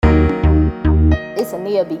It's a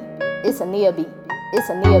Nia beat. It's a Nia beat. It's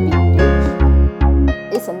a Nia beat,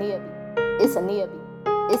 bitch. It's a Nia beat. It's a Nia beat.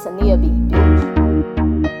 It's a Nia beat, bitch.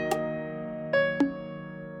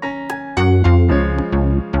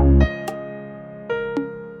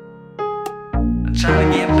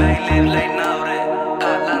 Tryna get paid, live late, know that.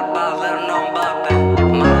 Got a lot of balls, let them know I'm about that.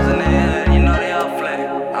 Models in the hood, you know they all flat.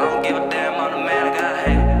 I don't give a damn, I'm the man, I got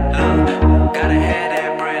hate. Look, gotta have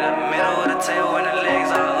that bread up middle of the table when the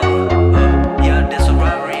legs are up. Yeah, this a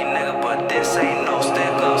robbery, nigga, but this ain't no stick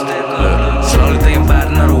up, stick up. Look, slowly thinking about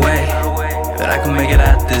another way that I can make it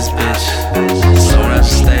out this bitch. Soon as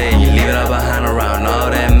you stay, you leave it all behind around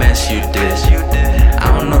all that mess you did.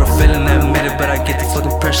 I don't know the feeling that made it, but I get the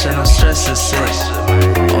fucking pressure and I'm stressed as shit.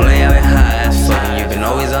 Only I've been high as fuck, and you've been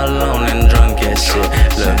always all alone and drunk as shit.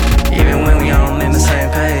 Look, even when we all in the same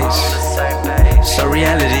page, so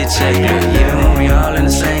reality check, look, even when we all in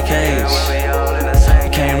the same cage,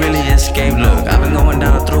 you can't really escape. Look, I've been going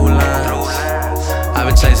down through lines, I've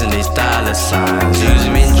been chasing these dollar signs. Usually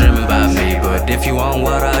me dreaming about me, but if you want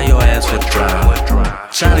water, your ass would drown.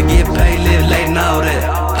 Tryna get paid, live late and all that.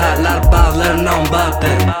 Hot a lot of balls, let them know I'm about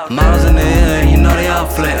that. Models in the hood, you know they all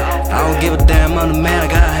flat. I don't give a damn, I'm the man, I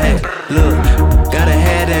got hate. Look, gotta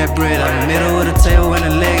have that bread out the middle of the table when the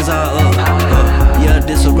legs are up. Yeah,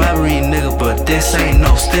 this a robbery, nigga, but this ain't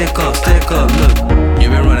no stick up, stick up. Look, you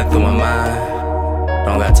been running through my mind.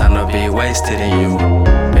 Don't got time to be wasted in you.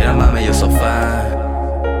 Baby, mama, you're so fine.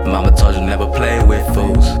 Mama told you never play with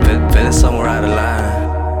fools. Feeling somewhere out of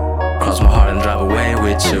line. Cross my heart and drive away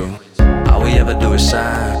with you. All we ever do is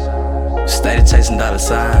shine. Steady chasing dollar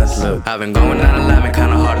signs. Look, I've been going down the line, and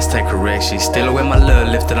kinda hard to take correction. Still with my love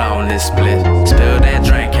lifted on this split. Spill that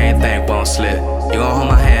drink, can't think, won't slip. You gon' hold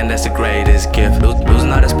my hand, that's the greatest gift.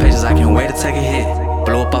 Losing all this patience, I can't wait to take a hit.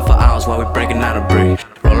 Blow up off for hours while we breaking down a brick.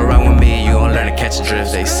 Roll around with me, you gon' learn to catch a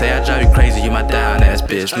drift. They say I drive you crazy, you my down ass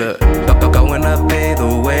bitch. Look, going up either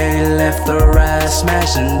way, left or right,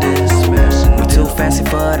 smashing this. We too fancy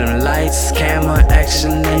for them lights, camera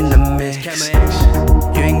action in the mix.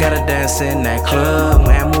 You ain't gotta dance in that club,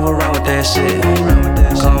 man, move around with that shit.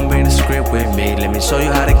 Come bring the script with me, let me show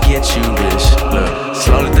you how to get you rich. Look,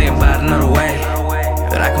 slowly thinking about another way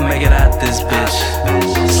that I can make it out this bitch.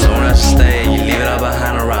 Soon as you stay, you leave it all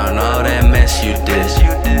behind around all that mess you did.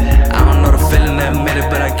 I don't know the feeling that made it,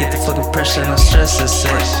 but I get the fucking pressure and I'm stressed as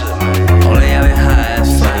shit. Only I've been high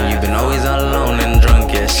as fuck, and you've been always all alone and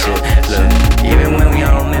drunk as shit. Look, even when we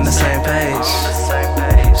all in the same page,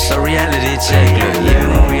 so reality check. Look, even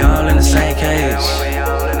when we all in the same cage,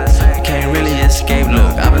 you can't really escape.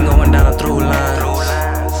 Look, I've been going down through lines,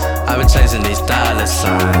 I've been chasing these dollar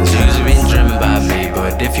signs. Usually been dreaming about me,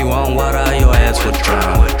 but if you want water, your ass would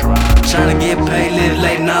drown. Tryna get paid, live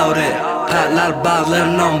late and all that. Hot a lot of balls, let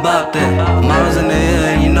them know I'm about that. Models in the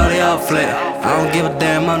hood, you know they all flat. I don't give a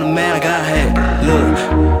damn, I'm the man, I got hate.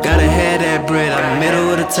 Look, gotta have that bread out the middle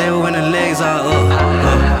of the table when the legs are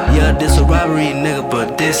up. Yeah, this a robbery, nigga,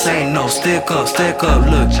 but this ain't no stick up, stick up.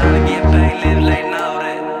 Look, tryna get paid, live late.